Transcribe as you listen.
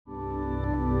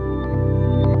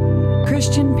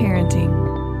Christian Parenting.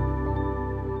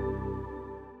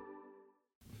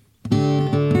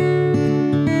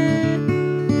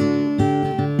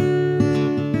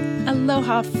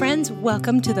 Aloha, friends.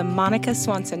 Welcome to the Monica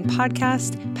Swanson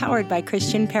podcast, powered by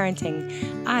Christian Parenting.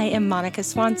 I am Monica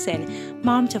Swanson,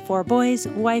 mom to 4 boys,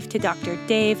 wife to Dr.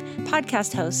 Dave,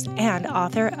 podcast host, and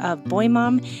author of Boy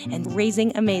Mom and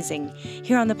Raising Amazing.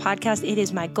 Here on the podcast, it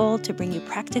is my goal to bring you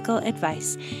practical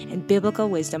advice and biblical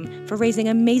wisdom for raising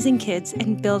amazing kids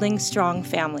and building strong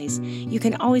families. You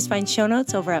can always find show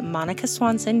notes over at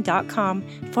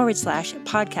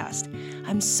monicaswanson.com/podcast.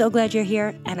 I'm so glad you're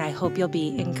here, and I hope you'll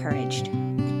be encouraged.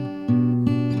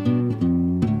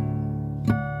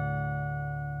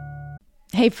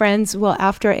 Hey friends, well,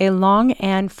 after a long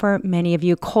and for many of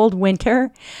you cold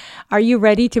winter, are you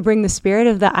ready to bring the spirit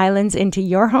of the islands into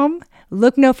your home?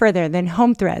 Look no further than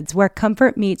Home Threads, where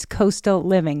comfort meets coastal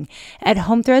living. At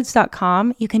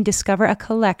homethreads.com, you can discover a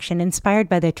collection inspired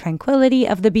by the tranquility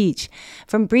of the beach.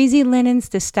 From breezy linens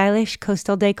to stylish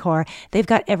coastal decor, they've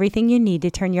got everything you need to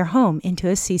turn your home into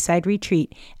a seaside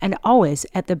retreat, and always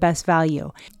at the best value.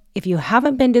 If you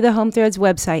haven't been to the Home Threads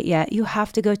website yet, you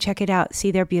have to go check it out.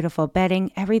 See their beautiful bedding,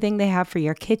 everything they have for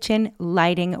your kitchen,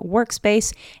 lighting,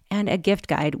 workspace, and a gift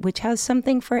guide, which has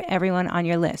something for everyone on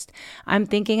your list. I'm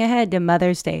thinking ahead to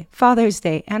Mother's Day, Father's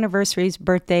Day, anniversaries,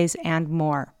 birthdays, and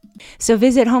more. So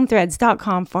visit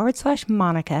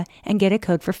homethreads.com/Monica and get a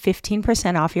code for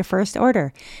 15% off your first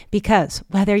order. Because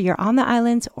whether you're on the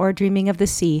islands or dreaming of the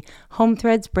sea, Home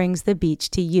Threads brings the beach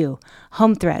to you.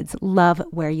 Home Threads, love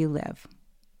where you live.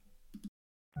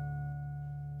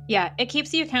 Yeah, it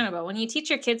keeps you accountable. When you teach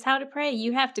your kids how to pray,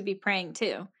 you have to be praying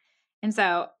too. And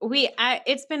so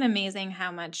it's been amazing how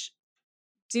much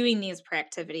doing these prayer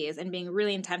activities and being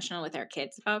really intentional with our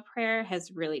kids about prayer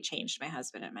has really changed my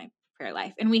husband and my prayer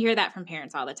life. And we hear that from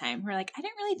parents all the time. We're like, I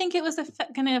didn't really think it was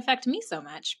going to affect me so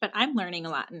much, but I'm learning a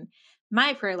lot, and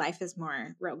my prayer life is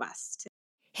more robust.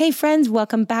 Hey friends,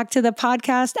 welcome back to the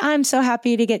podcast. I'm so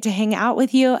happy to get to hang out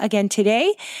with you again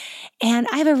today. And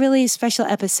I have a really special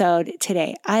episode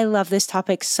today. I love this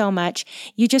topic so much.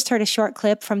 You just heard a short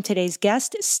clip from today's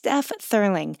guest, Steph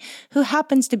Thurling, who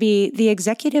happens to be the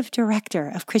executive director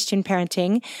of Christian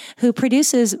Parenting, who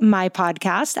produces my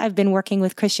podcast. I've been working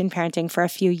with Christian Parenting for a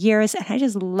few years, and I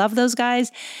just love those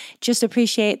guys. Just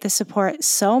appreciate the support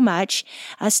so much.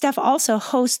 Steph also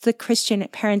hosts the Christian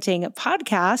Parenting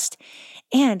podcast,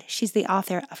 and she's the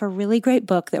author of a really great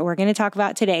book that we're going to talk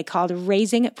about today called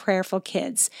Raising Prayerful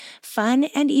Kids: Fun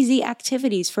and Easy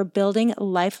Activities for Building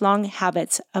Lifelong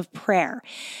Habits of Prayer.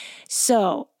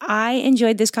 So I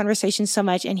enjoyed this conversation so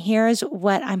much, and here's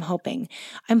what I'm hoping.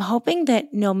 I'm hoping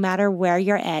that no matter where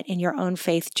you're at in your own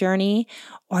faith journey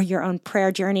or your own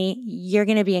prayer journey, you're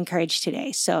going to be encouraged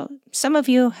today. So some of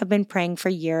you have been praying for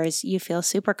years. You feel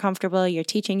super comfortable. You're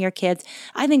teaching your kids.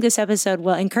 I think this episode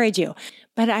will encourage you.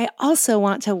 But I also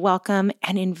want to welcome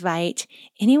and invite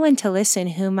anyone to listen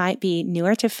who might be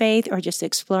newer to faith or just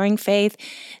exploring faith,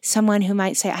 someone who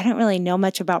might say, I don't really know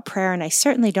much about prayer, and I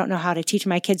certainly don't know how to teach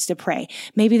my kids to pray.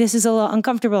 Maybe this is a little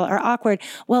uncomfortable or awkward.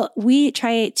 Well, we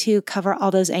try to cover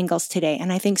all those angles today,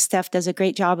 and I think Steph does a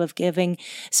great job of giving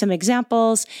some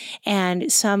examples and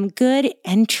some good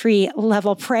entry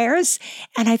level prayers,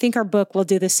 and I think our book will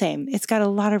do the same. It's got a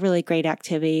lot of really great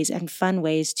activities and fun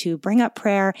ways to bring up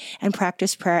prayer and practice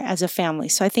prayer as a family.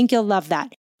 So I think you'll love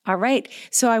that. All right.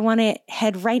 So I want to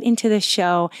head right into the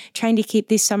show, trying to keep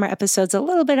these summer episodes a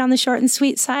little bit on the short and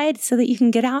sweet side so that you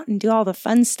can get out and do all the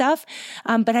fun stuff.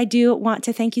 But I do want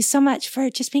to thank you so much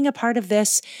for just being a part of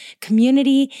this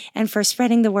community and for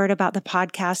spreading the word about the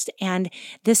podcast. And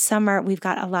this summer, we've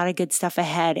got a lot of good stuff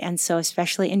ahead. And so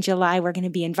especially in July, we're going to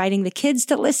be inviting the kids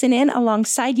to listen in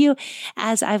alongside you,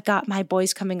 as I've got my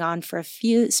boys coming on for a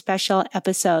few special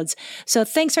episodes. So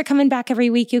thanks for coming back every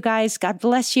week, you guys. God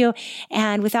bless you.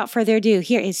 And without further ado,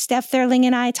 here is Steph Thurling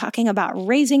and I talking about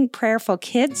raising prayerful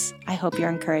kids. I hope you're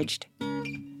encouraged.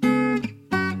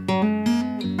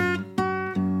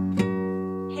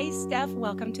 Hey, Steph,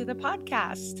 welcome to the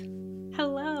podcast.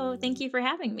 Hello. Thank you for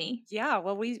having me. Yeah,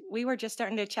 well, we were just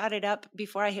starting to chat it up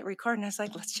before I hit record, and I was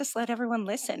like, let's just let everyone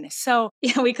listen. So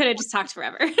Yeah, we could have just talked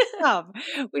forever.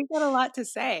 we've got a lot to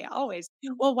say, always.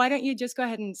 Well, why don't you just go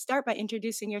ahead and start by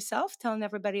introducing yourself, telling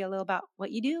everybody a little about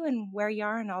what you do and where you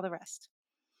are and all the rest.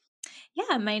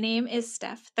 Yeah, my name is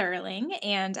Steph Thurling,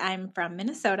 and I'm from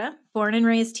Minnesota, born and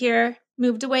raised here,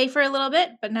 moved away for a little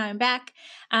bit, but now I'm back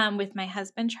with my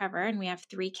husband, Trevor, and we have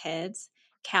 3 kids,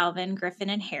 Calvin, Griffin,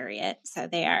 and Harriet. So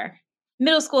they are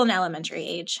middle school and elementary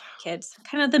age kids,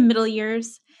 kind of the middle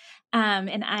years.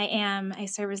 And I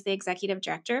serve as the executive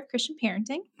director of Christian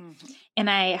Parenting, and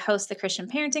I host the Christian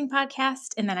Parenting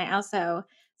podcast. And then I also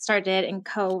started and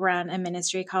co-run a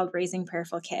ministry called Raising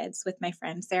Prayerful Kids with my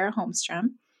friend Sarah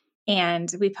Holmstrom.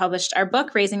 And we published our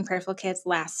book, Raising Prayerful Kids,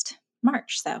 last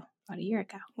March, so about a year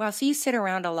ago. Wow, so you sit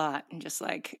around a lot and just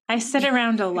like... I sit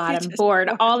around a lot. I'm bored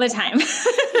all the time.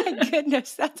 My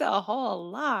goodness, that's a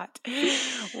whole lot.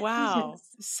 Wow, Yes.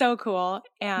 so cool.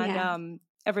 And Yeah.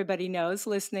 everybody knows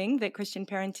listening that Christian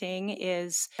Parenting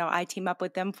is, I team up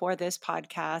with them for this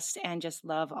podcast and just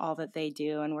love all that they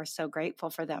do. And we're so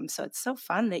grateful for them. So it's so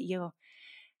fun that you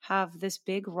have this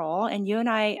big role. And you and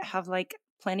I have like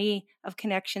plenty of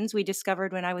connections. We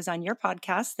discovered when I was on your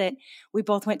podcast that we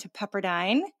both went to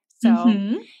Pepperdine.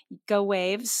 So go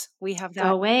Waves. We have that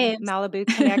Malibu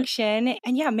connection.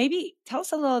 And yeah, maybe tell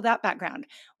us a little of that background.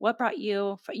 What brought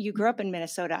you grew up in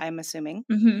Minnesota, I'm assuming.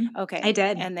 Okay. I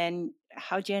did. And then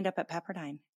how'd you end up at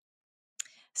Pepperdine?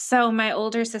 So my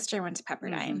older sister went to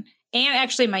Pepperdine. And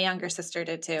actually my younger sister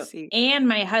did too. And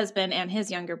my husband and his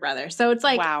younger brother. So it's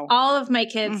like all of my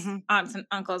kids' aunts and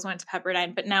uncles went to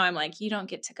Pepperdine, but now I'm like, you don't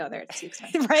get to go there. It's too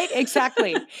expensive. Right?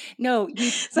 Exactly. No, you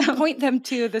point them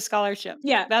to the scholarship.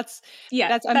 Yeah.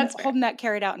 I'm holding that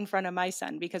carrot out in front of my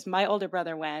son because my older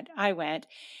brother went, I went.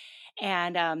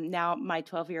 And now my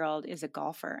 12-year-old is a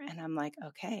golfer. And I'm like,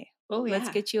 okay, let's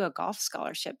get you a golf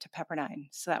scholarship to Pepperdine.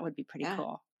 So that would be pretty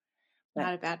cool. But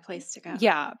not a bad place to go.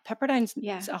 Yeah. Pepperdine's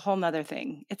a whole nother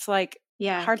thing. It's like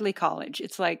hardly college.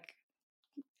 It's like,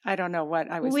 I don't know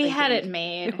what I was thinking. Had it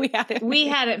made. We had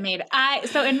it made.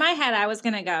 So in my head, I was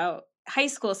going to go, high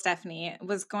school Stephanie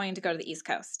was going to go to the East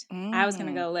Coast. I was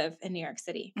going to go live in New York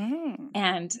City.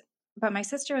 But my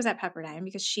sister was at Pepperdine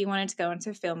because she wanted to go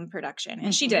into film production.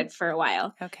 And she did for a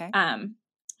while. Okay.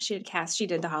 She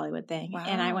did the Hollywood thing. Wow.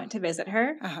 And I went to visit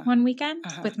her one weekend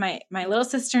with my little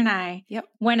sister and I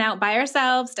went out by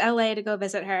ourselves to LA to go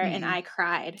visit her. And I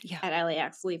cried at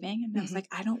LAX leaving. And I was like,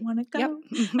 I don't want to go.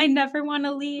 I never want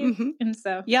to leave. And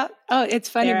so. Oh, it's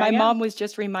funny. My mom was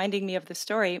just reminding me of the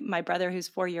story. My brother, who's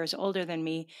 4 years older than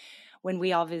me, when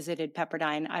we all visited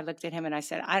Pepperdine, I looked at him and I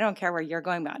said, I don't care where you're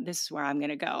going, but this is where I'm going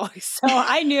to go. So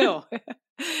I knew.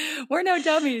 We're no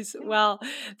dummies. Well,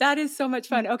 that is so much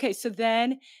fun. Okay, so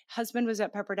then husband was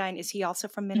at Pepperdine. Is he also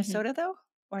from Minnesota though,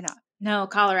 or not? No,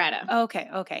 Colorado.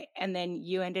 Okay. And then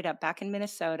you ended up back in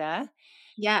Minnesota.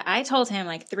 Yeah, I told him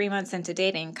like 3 months into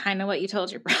dating, kind of what you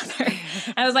told your brother.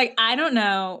 I was like, I don't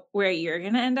know where you're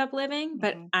going to end up living,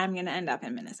 but I'm going to end up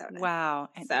in Minnesota. Wow.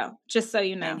 And so just so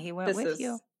you know. And he went with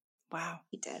you. Wow.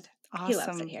 He did. Awesome. He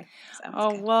loves it here.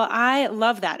 So well, I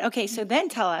love that. Okay, so then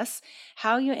tell us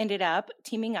how you ended up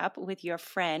teaming up with your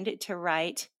friend to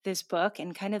write this book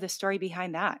and kind of the story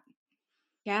behind that.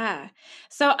 Yeah.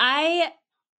 So I,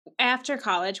 after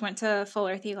college, went to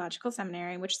Fuller Theological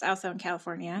Seminary, which is also in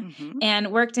California,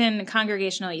 and worked in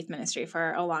congregational youth ministry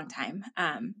for a long time.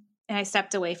 And I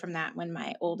stepped away from that when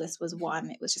my oldest was 1.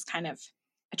 It was just kind of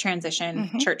a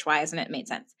transition church-wise, and it made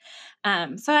sense.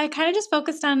 So I kind of just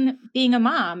focused on being a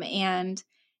mom. And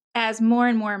as more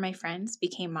and more of my friends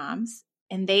became moms,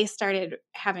 and they started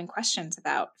having questions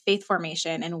about faith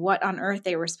formation and what on earth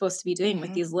they were supposed to be doing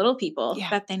with these little people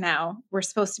that they now were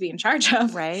supposed to be in charge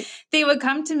of, they would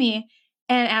come to me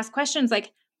and ask questions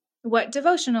like, what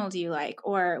devotional do you like?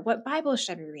 Or what Bible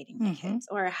should I be reading my kids?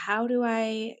 Or how do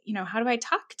I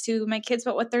talk to my kids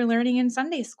about what they're learning in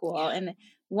Sunday school? And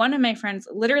one of my friends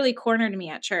literally cornered me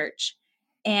at church,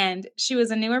 and she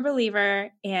was a newer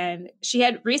believer, and she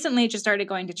had recently just started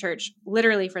going to church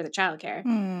literally for the childcare.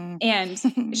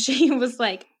 And she was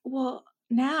like, well,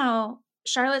 now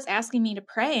Charlotte's asking me to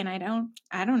pray and I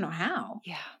don't know how.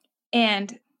 Yeah.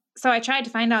 And so I tried to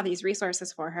find all these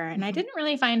resources for her, and I didn't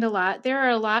really find a lot. There are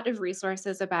a lot of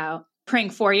resources about praying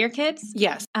for your kids.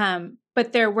 Yes.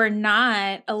 But there were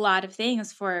not a lot of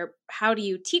things for how do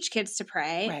you teach kids to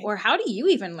pray, or how do you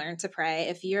even learn to pray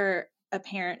if you're a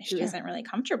parent who isn't really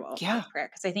comfortable with prayer?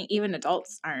 Because I think even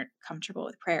adults aren't comfortable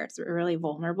with prayer. It's a really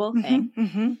vulnerable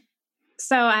thing.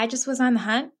 So I just was on the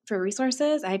hunt for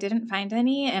resources. I didn't find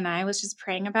any, and I was just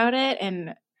praying about it.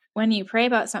 And when you pray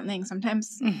about something,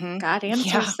 sometimes God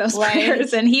answers those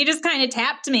prayers. And he just kind of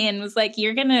tapped me and was like,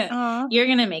 you're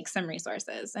gonna make some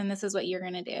resources, and this is what you're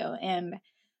gonna do. And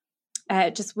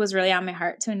it just was really on my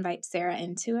heart to invite Sarah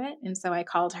into it. And so I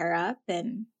called her up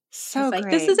and was like,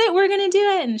 this is it. We're going to do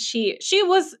it. And she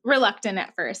was reluctant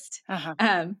at first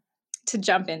to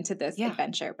jump into this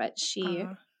adventure, but she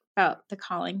felt the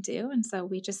calling too. And so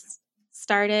we just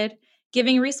started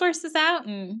giving resources out,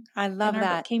 and I love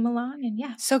that came along,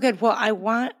 and so good. Well, I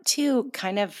want to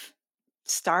kind of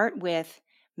start with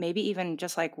maybe even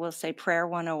just like we'll say prayer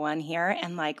 101 here.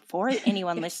 And like for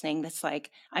anyone listening that's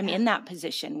like, I'm in that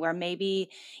position where maybe,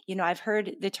 I've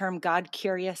heard the term God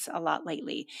curious a lot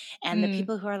lately. And the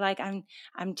people who are like,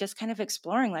 I'm just kind of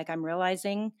exploring, like I'm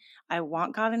realizing I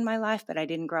want God in my life, but I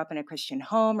didn't grow up in a Christian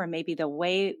home, or maybe the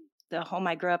way the home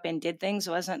I grew up in did things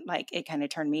wasn't like, it kind of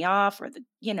turned me off, or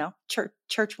the,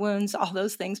 church wounds, all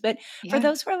those things. But for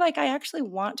those who are like, I actually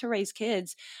want to raise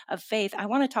kids of faith, I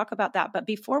want to talk about that. But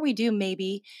before we do,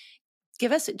 maybe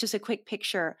give us just a quick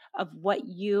picture of what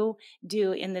you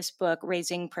do in this book,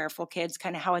 Raising Prayerful Kids,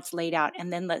 kind of how it's laid out.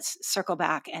 And then let's circle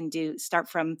back and start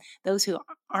from those who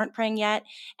aren't praying yet,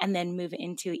 and then move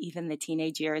into even the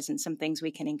teenage years and some things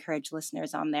we can encourage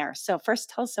listeners on there. So first,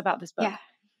 tell us about this book.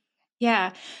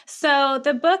 Yeah. So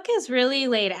the book is really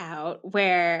laid out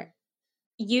where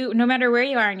no matter where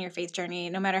you are in your faith journey,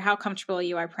 no matter how comfortable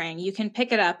you are praying, you can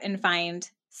pick it up and find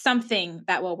something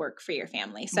that will work for your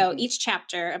family. So each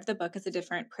chapter of the book is a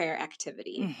different prayer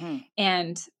activity.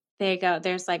 And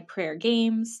there's like prayer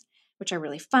games, which are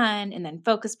really fun. And then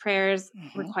focus prayers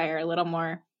require a little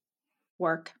more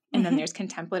work. And then there's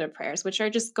contemplative prayers, which are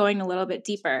just going a little bit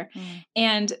deeper.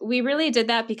 And we really did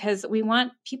that because we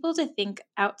want people to think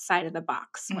outside of the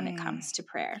box when it comes to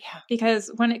prayer.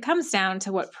 Because when it comes down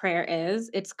to what prayer is,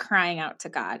 it's crying out to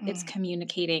God. It's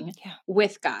communicating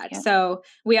with God. So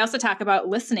we also talk about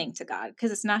listening to God,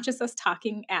 because it's not just us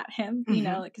talking at him,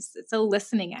 like it's a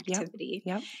listening activity.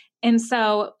 And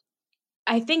so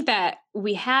I think that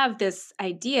we have this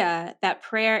idea that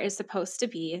prayer is supposed to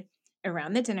be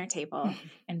around the dinner table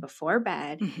and before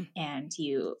bed, and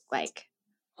you like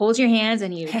hold your hands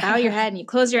and you bow your head and you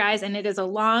close your eyes, and it is a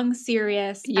long,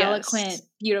 serious, eloquent,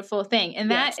 beautiful thing.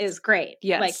 And that is great.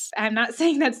 Like, I'm not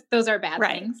saying those are bad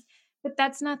things, but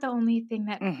that's not the only thing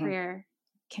that prayer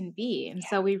can be. And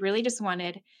so we really just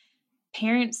wanted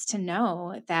parents to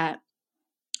know that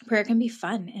prayer can be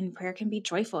fun and prayer can be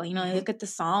joyful. You look at the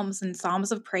Psalms, and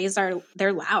Psalms of praise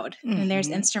they're loud, and there's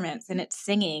instruments and it's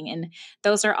singing, and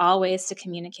those are all ways to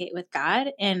communicate with God.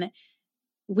 And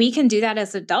we can do that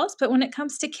as adults, but when it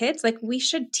comes to kids, like we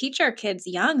should teach our kids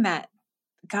young that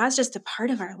God's just a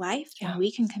part of our life, and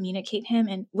we can communicate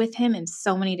with him in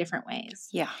so many different ways.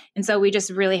 And so we just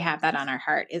really have that on our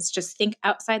heart, is just think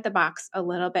outside the box a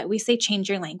little bit. We say, change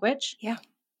your language.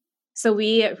 So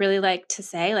we really like to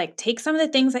say, like, take some of the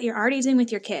things that you're already doing with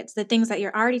your kids, the things that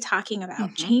you're already talking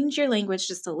about, change your language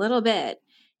just a little bit.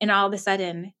 And all of a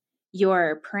sudden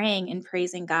you're praying and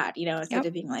praising God, instead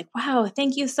of being like, wow,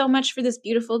 thank you so much for this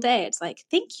beautiful day. It's like,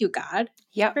 thank you, God,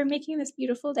 for making this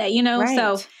beautiful day,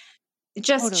 So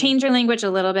just change your language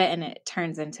a little bit, and it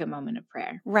turns into a moment of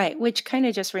prayer. Right. Which kind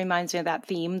of just reminds me of that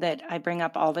theme that I bring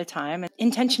up all the time.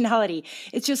 Intentionality.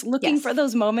 It's just looking for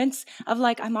those moments of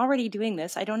like, I'm already doing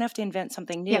this. I don't have to invent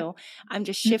something new. I'm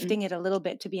just shifting it a little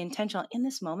bit to be intentional in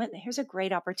this moment. Here's a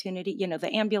great opportunity.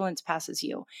 The ambulance passes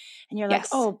you and you're like,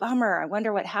 oh, bummer. I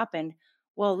wonder what happened.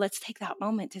 Well, let's take that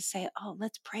moment to say, oh,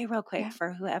 let's pray real quick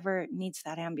for whoever needs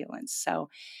that ambulance. So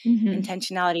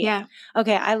intentionality.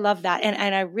 Okay. I love that.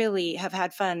 And I really have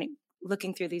had fun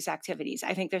looking through these activities.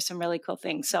 I think there's some really cool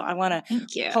things. So I want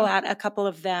to pull out a couple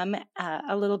of them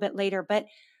a little bit later, but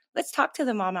let's talk to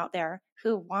the mom out there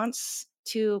who wants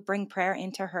to bring prayer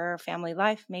into her family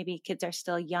life. Maybe kids are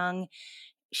still young.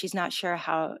 She's not sure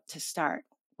how to start.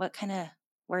 What kind of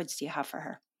words do you have for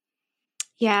her?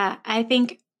 Yeah, I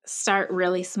think start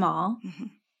really small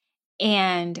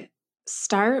and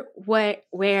start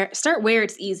where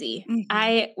it's easy.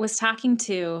 I was talking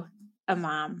to a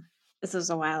mom, this was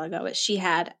a while ago, but she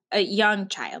had a young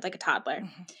child, like a toddler.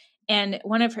 And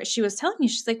she was telling me,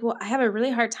 she's like, well, I have a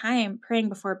really hard time praying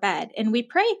before bed. And we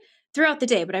pray throughout the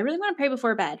day, but I really want to pray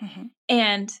before bed.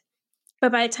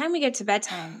 But by the time we get to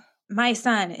bedtime, my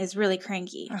son is really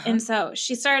cranky. And so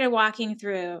she started walking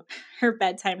through her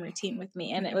bedtime routine with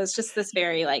me. And it was just this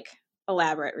very like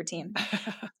elaborate routine.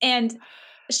 And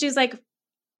she's like,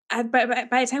 by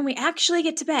the time we actually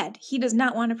get to bed, he does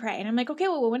not want to pray. And I'm like, okay,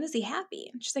 well, when is he happy?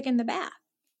 And she's like, in the bath.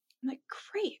 I'm like,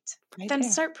 great. Then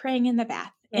start praying in the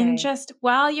bath. And just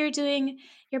while you're doing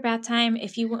your bath time,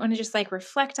 if you want to just like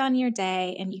reflect on your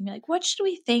day, and you can be like, what should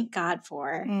we thank God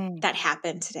for that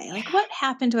happened today? Like, what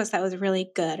happened to us that was really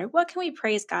good? Or what can we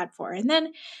praise God for? And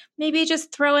then maybe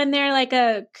just throw in there like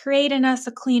create in us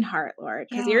a clean heart, Lord,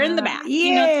 because you're in the bath.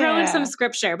 Throw in some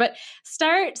scripture, but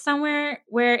start somewhere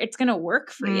where it's going to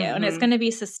work for you and it's going to be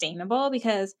sustainable,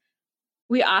 because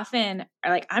we often are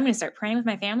like, I'm going to start praying with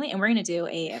my family and we're going to do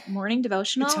a morning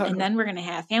devotional Totally. and then we're going to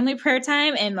have family prayer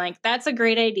time. And like, that's a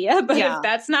great idea. But Yeah. if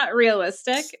that's not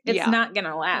realistic, it's Yeah. not going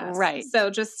to last. Right. So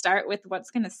just start with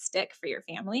what's going to stick for your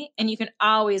family and you can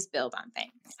always build on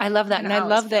things. I love that. You And can I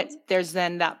always love that build. there's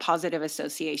then that positive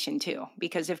association too,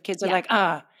 because if kids are Yeah.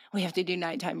 like, we have to do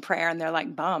nighttime prayer and they're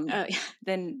like bummed, Oh, yeah.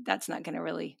 then that's not going to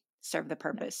really serve the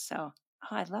purpose. So,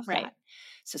 I love Right. that.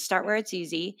 So start where it's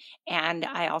easy. And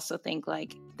I also think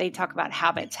like they talk about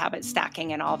habit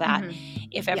stacking and all that. Mhm.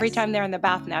 If every Yes. time they're in the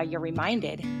bath now you're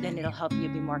reminded, then it'll help you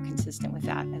be more consistent with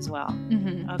that as well.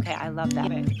 Mhm. Okay, I love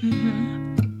that. Mhm.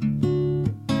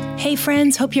 Hey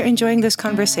friends, hope you're enjoying this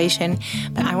conversation,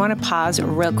 but I want to pause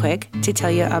real quick to tell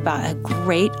you about a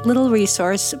great little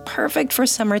resource, perfect for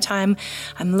summertime.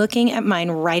 I'm looking at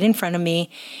mine right in front of me.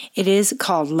 It is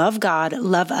called Love God,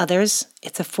 Love Others.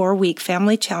 It's a 4-week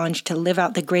family challenge to live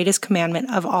out the greatest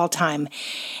commandment of all time.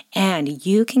 And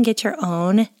you can get your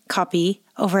own copy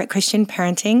over at Christian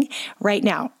Parenting right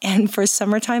now. And for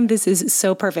summertime, this is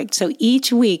so perfect. So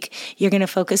each week, you're going to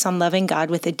focus on loving God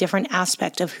with a different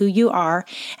aspect of who you are.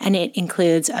 And it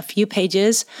includes a few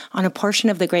pages on a portion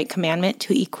of the Great Commandment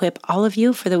to equip all of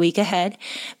you for the week ahead.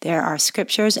 There are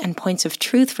scriptures and points of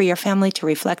truth for your family to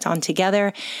reflect on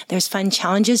together. There's fun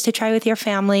challenges to try with your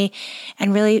family.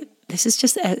 And really, this is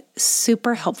just a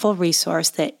super helpful resource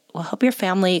that will help your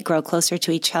family grow closer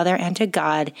to each other and to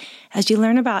God as you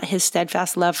learn about His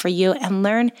steadfast love for you and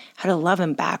learn how to love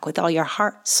Him back with all your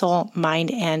heart, soul,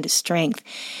 mind, and strength.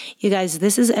 You guys,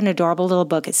 this is an adorable little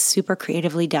book. It's super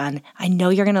creatively done. I know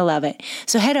you're going to love it.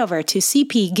 So head over to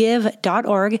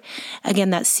cpgive.org. Again,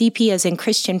 that's CP as in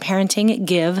Christian Parenting,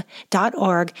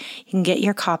 give.org. You can get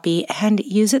your copy and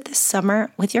use it this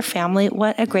summer with your family.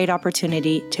 What a great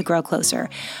opportunity to grow closer.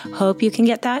 Hope you can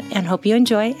get that and hope you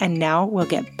enjoy. And now we'll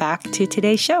get back to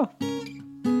today's show.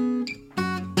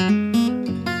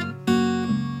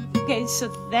 Okay, so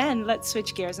then let's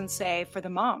switch gears and say for the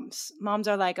moms. Moms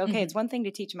are like, okay, it's one thing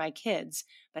to teach my kids,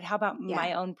 but how about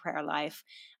my own prayer life?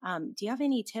 Do you have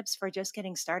any tips for just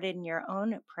getting started in your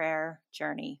own prayer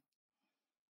journey?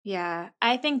 Yeah,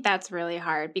 I think that's really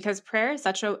hard because prayer is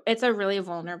it's a really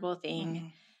vulnerable thing. Mm-hmm.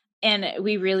 And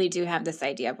we really do have this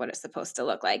idea of what it's supposed to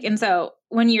look like. And so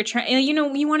when you're trying,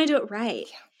 you want to do it right.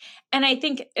 Yeah. And I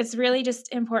think it's really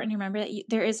just important to remember that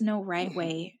there is no right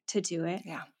way to do it.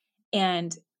 Yeah.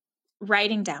 And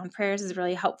writing down prayers is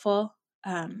really helpful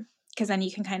because then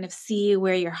you can kind of see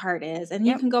where your heart is and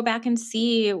you can go back and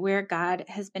see where God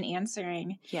has been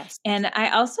answering. Yes. And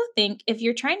I also think if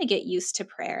you're trying to get used to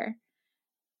prayer,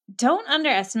 don't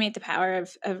underestimate the power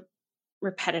of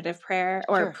repetitive prayer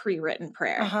or pre-written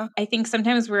prayer. Uh-huh. I think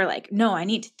sometimes we're like, no, I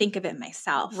need to think of it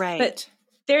myself. Right. But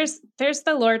there's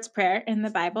the Lord's Prayer in the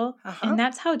Bible, Uh-huh. and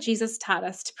that's how Jesus taught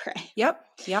us to pray. Yep.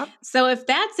 So if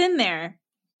that's in there,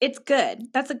 it's good.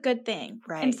 That's a good thing.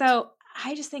 Right. And so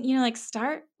I just think,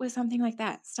 start with something like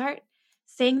that. Start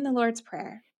saying the Lord's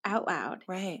Prayer out loud.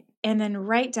 Right. And then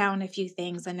write down a few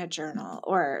things in a journal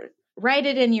or write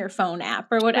it in your phone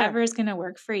app or whatever is going to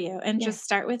work for you. And just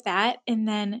start with that and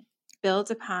then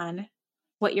build upon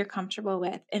what you're comfortable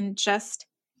with and just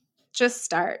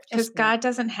start because God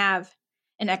doesn't have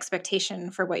an expectation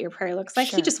for what your prayer looks like.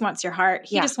 He just wants your heart.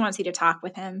 He just wants you to talk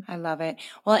with Him. I love it.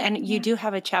 Well, and you do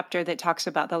have a chapter that talks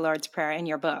about the Lord's Prayer in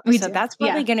your book. We so do. That's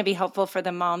probably going to be helpful for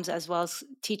the moms as well as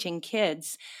teaching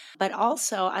kids. But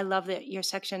also, I love that your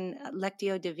section,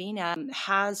 Lectio Divina,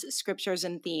 has scriptures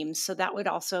and themes. So that would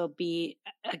also be,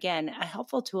 again, a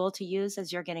helpful tool to use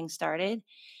as you're getting started.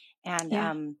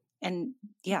 And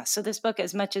so this book,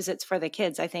 as much as it's for the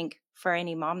kids, I think for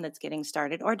any mom that's getting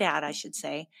started, or dad, I should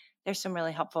say, there's some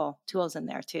really helpful tools in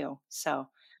there too. So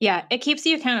yeah, it keeps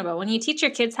you accountable. When you teach your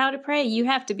kids how to pray, you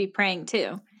have to be praying too.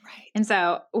 Right. And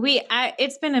so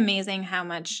it's been amazing how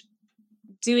much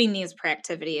doing these prayer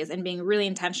activities and being really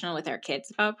intentional with our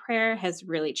kids about prayer has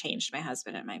really changed my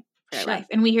husband and my prayer life.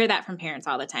 And we hear that from parents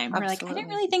all the time. We're like, I didn't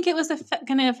really think it was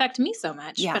going to affect me so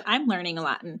much, but I'm learning a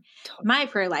lot and my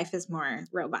prayer life is more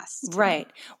robust. Right.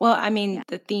 Well, I mean,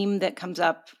 the theme that comes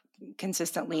up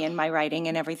consistently in my writing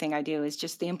and everything I do is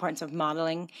just the importance of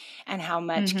modeling and how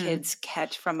much kids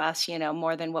catch from us,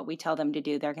 more than what we tell them to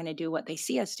do. They're going to do what they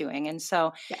see us doing. And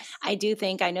so I do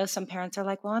think, I know some parents are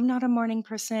like, well, I'm not a morning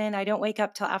person. I don't wake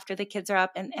up till after the kids are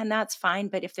up, and that's fine.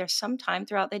 But if there's some time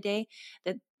throughout the day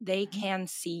that they can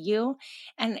see you.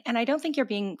 And I don't think you're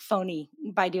being phony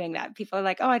by doing that. People are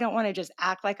like, oh, I don't want to just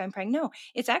act like I'm praying. No,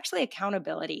 it's actually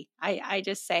accountability. I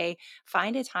just say,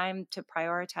 find a time to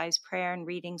prioritize prayer and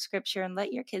reading scripture and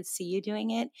let your kids see you doing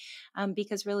it.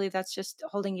 Because really that's just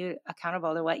holding you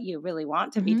accountable to what you really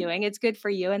want to be doing. It's good for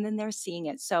you. And then they're seeing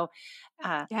it. So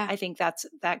I think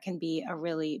that can be a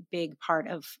really big part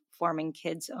of forming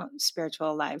kids'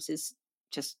 spiritual lives, is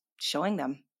just showing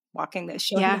them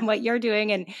showing them what you're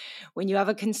doing. And when you have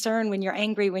a concern, when you're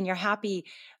angry, when you're happy,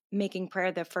 making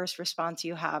prayer the first response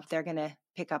you have, they're going to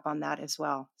pick up on that as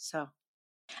well. So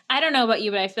I don't know about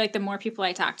you, but I feel like the more people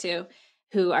I talk to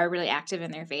who are really active in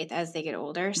their faith as they get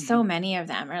older, so many of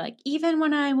them are like, even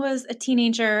when I was a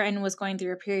teenager and was going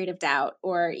through a period of doubt,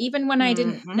 or even when I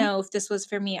didn't know if this was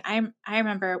for me, I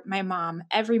remember my mom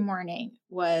every morning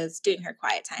was doing her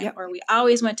quiet time, or we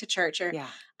always went to church, or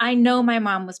I know my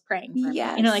mom was praying for me.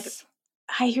 You know, like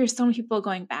I hear so many people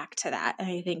going back to that. And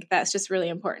I think that's just really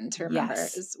important to remember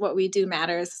is what we do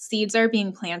matters. Seeds are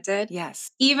being planted.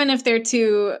 Even if they're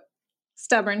too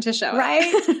stubborn to show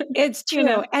it. It's true. You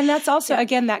know? And that's also,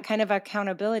 again, that kind of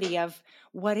accountability of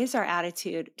what is our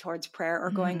attitude towards prayer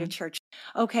or going to church.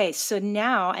 Okay, so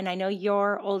now, and I know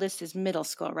your oldest is middle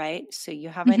school, right? So you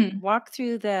haven't walked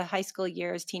through the high school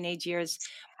years, teenage years,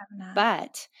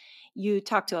 but you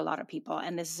talk to a lot of people,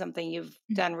 and this is something you've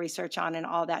done research on and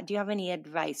all that. Do you have any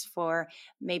advice for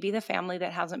maybe the family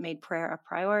that hasn't made prayer a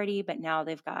priority, but now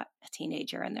they've got a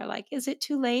teenager and they're like, is it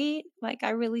too late? Like,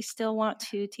 I really still want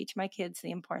to teach my kids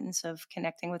the importance of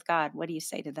connecting with God. What do you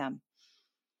say to them?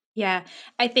 Yeah,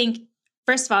 I think,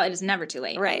 first of all, it is never too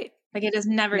late. Right. Like, it is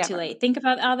never too late. Think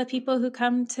about all the people who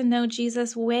come to know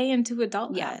Jesus way into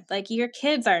adulthood. Yeah. Like, your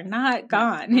kids are not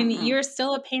gone, and you're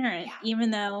still a parent,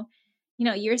 even though, you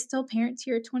know, you're still parent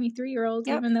to your 23-year-old,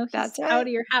 even though he's out of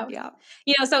your house.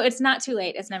 You know, so it's not too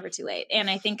late. It's never too late. And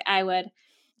I think I would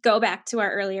go back to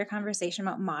our earlier conversation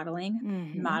about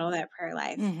modeling, model that prayer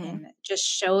life, and just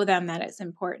show them that it's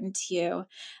important to you.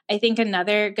 I think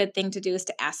another good thing to do is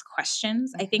to ask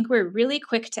questions. I think we're really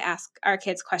quick to ask our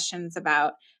kids questions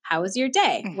about, how was your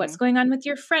day? What's going on with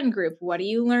your friend group? What are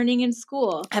you learning in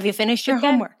school? Have you finished your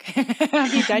homework?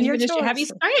 Have you done your chores? Have you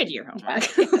started your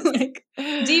homework? Like,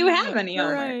 do you have any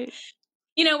homework?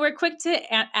 You know, we're quick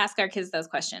to ask our kids those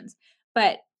questions,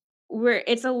 but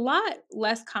it's a lot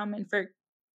less common for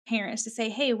parents to say,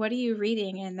 hey, what are you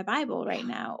reading in the Bible right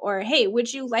now? Or, hey,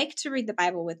 would you like to read the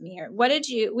Bible with me? Or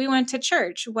we went to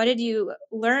church. What did you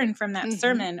learn from that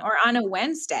sermon? Or on a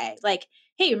Wednesday, like,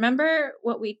 hey, remember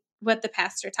what the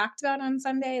pastor talked about on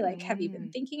Sunday? Like, have you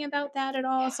been thinking about that at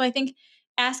all? So I think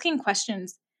asking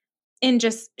questions and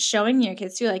just showing your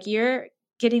kids too, like, you're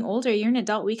getting older, you're an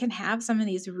adult, we can have some of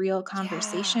these real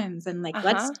conversations and like,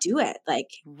 let's do it. Like,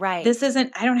 this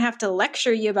isn't, I don't have to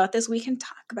lecture you about this. We can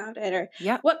talk about it.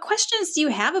 Or what questions do you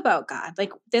have about God?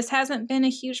 Like, this hasn't been a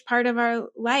huge part of our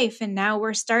life, and now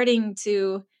we're starting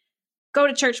to go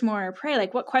to church more or pray.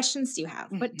 Like, what questions do you have?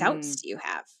 What doubts do you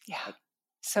have? Like,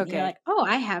 so good. You're like, oh,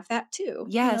 I have that too.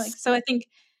 Yes. You know, like, so I think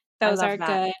those are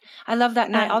good. I love that.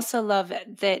 And I also love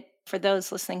that for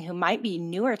those listening who might be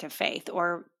newer to faith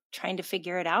or trying to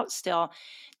figure it out still,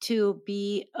 to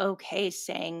be okay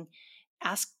saying,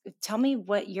 tell me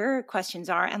what your questions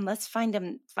are, and let's find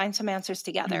some answers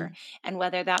together. And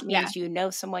whether that means you know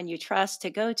someone you trust to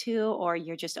go to, or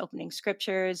you're just opening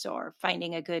scriptures or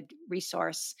finding a good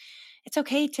resource, it's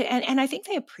okay to, and I think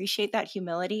they appreciate that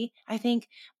humility. I think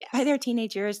by their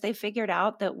teenage years, they figured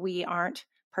out that we aren't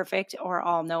perfect or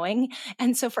all knowing.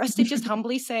 And so for us to just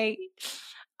humbly say,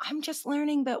 I'm just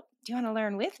learning, but do you want to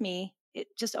learn with me? It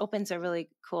just opens a really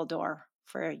cool door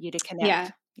for you to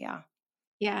connect.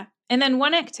 Yeah. And then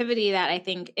one activity that I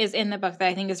think is in the book that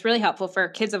I think is really helpful for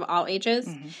kids of all ages.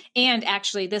 And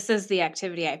actually, this is the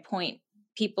activity I point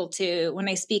people to when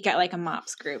I speak at like a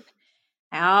MOPS group.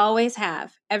 I always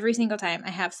have, every single time I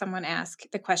have someone ask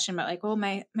the question about like, well,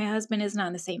 my husband isn't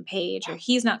on the same page, or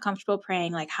he's not comfortable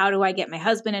praying. Like, how do I get my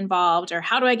husband involved? Or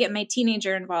how do I get my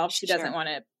teenager involved who doesn't want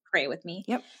to pray with me?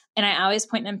 And I always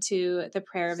point them to the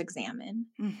prayer of examine.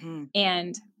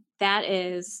 And that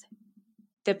is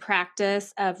the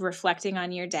practice of reflecting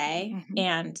on your day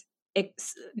and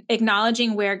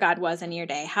acknowledging where God was in your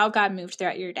day, how God moved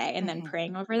throughout your day, and then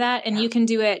praying over that. And you can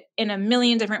do it in a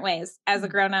million different ways as a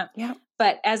grown-up.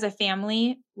 But as a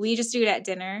family, we just do it at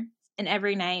dinner. And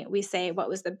every night we say, what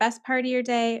was the best part of your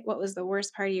day? What was the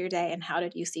worst part of your day? And how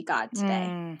did you see God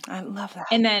today? I love that.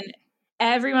 And then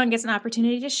everyone gets an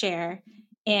opportunity to share.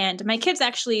 And my kids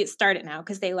actually start it now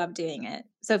because they love doing it.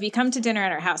 So if you come to dinner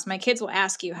at our house, my kids will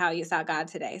ask you how you saw God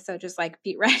today. So just like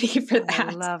be ready for that.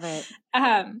 I love it.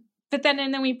 but then,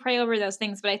 and then we pray over those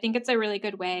things. But I think it's a really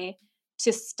good way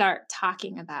to start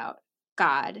talking about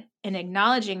God and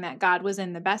acknowledging that God was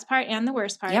in the best part and the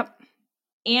worst part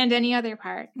and any other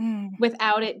part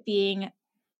without it being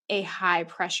a high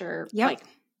pressure, like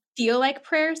feel like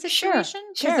prayer situation.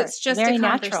 Because it's just very a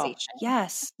natural. conversation.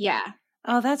 Yes. Yeah.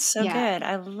 Oh, that's so good.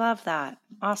 I love that.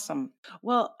 Awesome.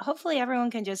 Well, hopefully everyone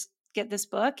can just get this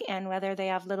book, and whether they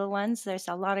have little ones, there's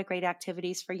a lot of great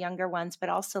activities for younger ones, but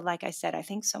also, like I said, I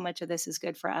think so much of this is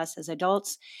good for us as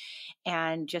adults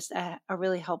and just a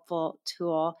really helpful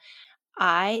tool.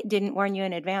 I didn't warn you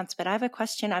in advance, but I have a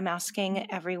question I'm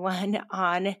asking everyone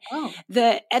on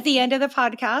at the end of the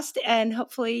podcast, and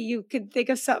hopefully you could think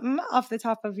of something off the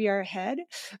top of your head.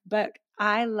 But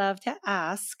I love to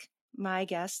ask my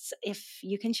guests if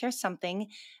you can share something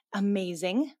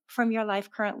amazing from your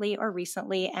life currently or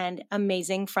recently, and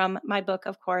amazing from my book,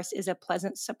 of course, is a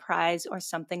pleasant surprise or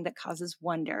something that causes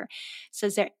wonder. So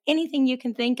is there anything you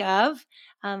can think of,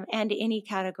 and any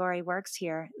category works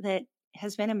here, that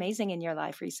has been amazing in your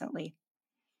life recently?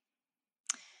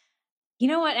 You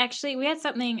know what? Actually, we had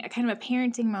something, a kind of a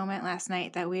parenting moment last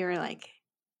night that we were like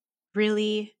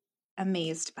really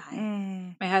amazed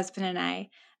by. My husband and I.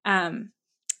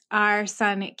 Our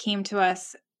son came to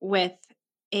us with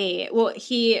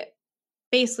he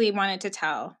basically wanted to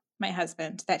tell my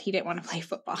husband that he didn't want to play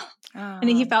football. And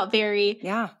he felt very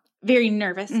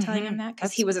nervous telling him that,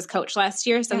 because he was his coach last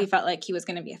year. So he felt like he was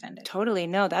going to be offended. Totally.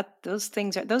 No, those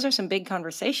are some big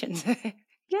conversations.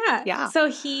 Yeah. So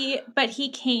he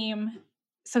came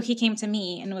to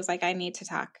me and was like, I need to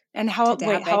talk. And how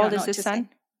old is his son?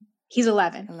 He's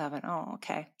 11. 11. Oh,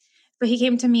 okay. So he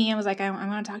came to me and was like, I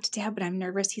want to talk to Dad, but I'm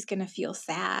nervous he's going to feel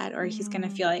sad, or he's going to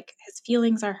feel like his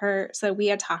feelings are hurt. So we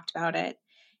had talked about it.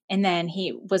 And then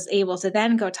he was able to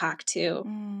then go talk to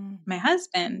my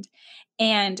husband.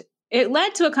 And it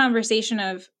led to a conversation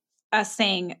of us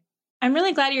saying, I'm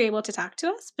really glad you're able to talk to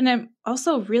us, but I'm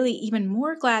also really even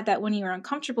more glad that when you were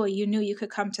uncomfortable, you knew you could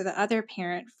come to the other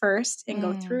parent first and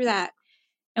go through that.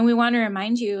 And we want to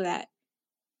remind you that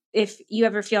if you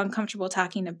ever feel uncomfortable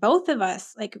talking to both of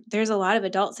us, like, there's a lot of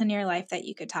adults in your life that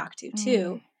you could talk to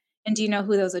too. And do you know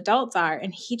who those adults are?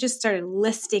 And he just started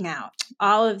listing out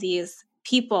all of these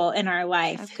people in our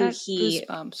life who he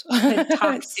could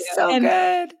talk to. So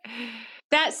good.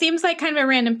 That seems like kind of a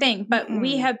random thing, but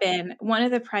we have been, one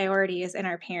of the priorities in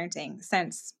our parenting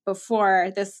since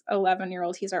before this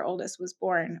 11-year-old, he's our oldest, was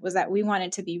born, was that we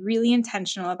wanted to be really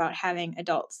intentional about having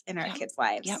adults in our kids'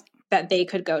 lives that they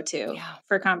could go to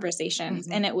for conversations.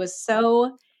 And it was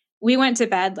we went to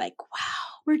bed like, wow,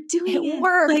 we're doing it. It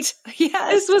worked. Like,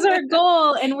 this was our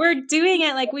goal, and we're doing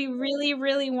it. Like, we really,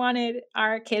 really wanted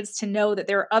our kids to know that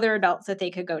there were other adults that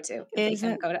they could go to if they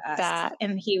couldn't go to us.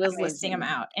 And he was listing them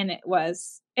out, and it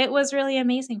was really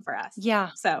amazing for us.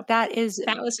 Yeah. So that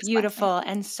was beautiful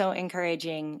and so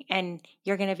encouraging. And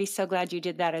you're going to be so glad you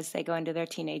did that as they go into their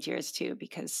teenage years too,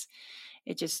 because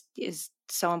it just is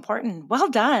so important. Well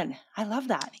done. I love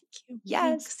that. Thank you.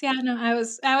 Yes. Thanks. Yeah, no, I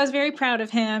was very proud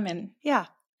of him, and it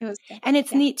was good. And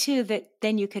it's neat too that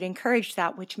then you could encourage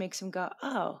that, which makes him go,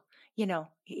 oh,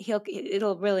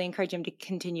 it'll really encourage him to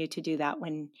continue to do that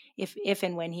if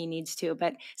and when he needs to.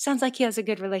 But sounds like he has a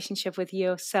good relationship with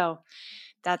you. So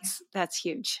that's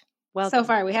huge. Well, so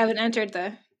far we haven't entered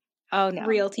the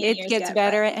real teen years. It gets yet,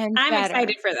 better and I'm better.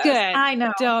 excited for those. Good. I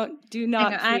know. Do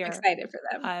not fear. I'm excited for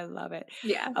them. I love it.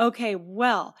 Yeah. Okay.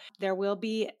 Well, there will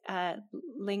be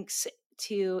links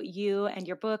to you and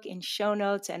your book in show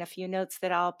notes, and a few notes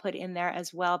that I'll put in there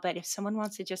as well. But if someone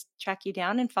wants to just track you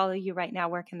down and follow you right now,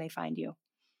 where can they find you?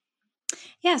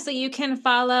 Yeah, so you can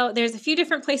there's a few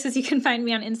different places you can find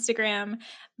me on Instagram.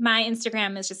 My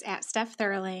Instagram is just at Steph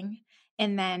Thurling.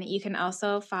 And then you can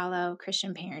also follow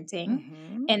Christian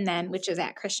Parenting, and then, which is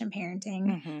at Christian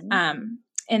Parenting,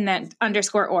 and then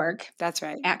 _org. That's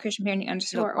right. At Christian Parenting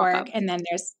 _org. And then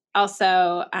there's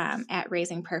also at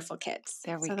Raising Prayerful Kids.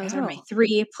 There we go. Those are my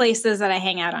 3 places that I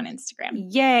hang out on Instagram.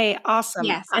 Yay. Awesome.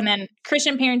 Yes. And then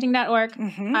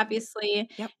ChristianParenting.org, obviously.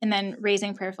 Yep. And then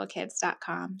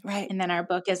RaisingPrayerfulKids.com. Right. And then our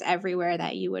book is everywhere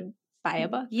that you would buy a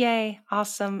book. Yay.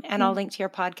 Awesome. And I'll link to your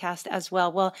podcast as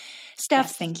well. Well,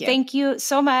 Steph, yes, thank you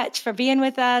so much for being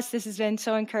with us. This has been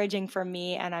so encouraging for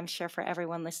me, and I'm sure for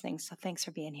everyone listening. So thanks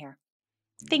for being here.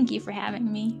 Thank you for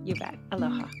having me. You bet.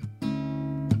 Aloha.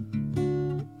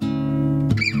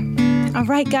 All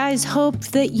right, guys, hope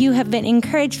that you have been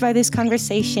encouraged by this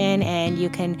conversation, and you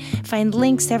can find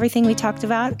links to everything we talked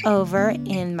about over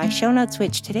in my show notes,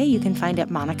 which today you can find at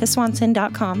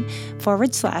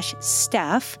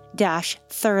monicaswanson.com/Steph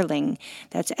Steph-Thurling.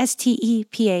 That's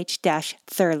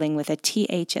STEPH-Thurling with a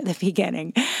TH at the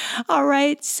beginning. All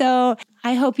right, so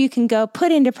I hope you can go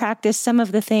put into practice some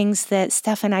of the things that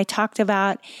Steph and I talked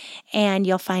about, and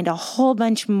you'll find a whole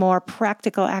bunch more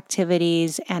practical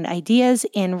activities and ideas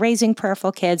in Raising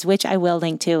Prayerful Kids, which I will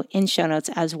link to in show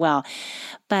notes as well.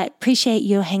 But appreciate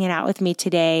you hanging out with me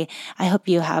today. I hope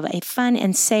you have a fun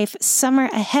and safe summer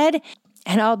ahead,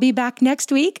 and I'll be back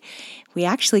next week. We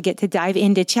actually get to dive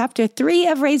into Chapter 3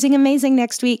 of Raising Amazing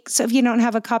next week, so if you don't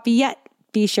have a copy yet,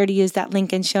 be sure to use that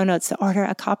link in show notes to order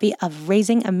a copy of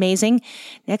Raising Amazing.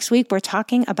 Next week, we're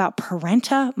talking about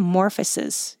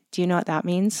parentamorphosis. Do you know what that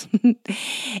means?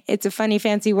 It's a funny,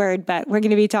 fancy word, but we're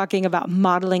going to be talking about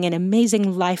modeling an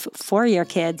amazing life for your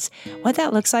kids, what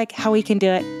that looks like, how we can do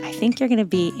it. I think you're going to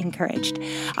be encouraged.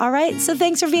 All right, so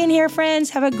thanks for being here, friends.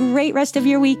 Have a great rest of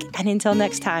your week, and until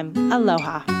next time,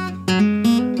 aloha.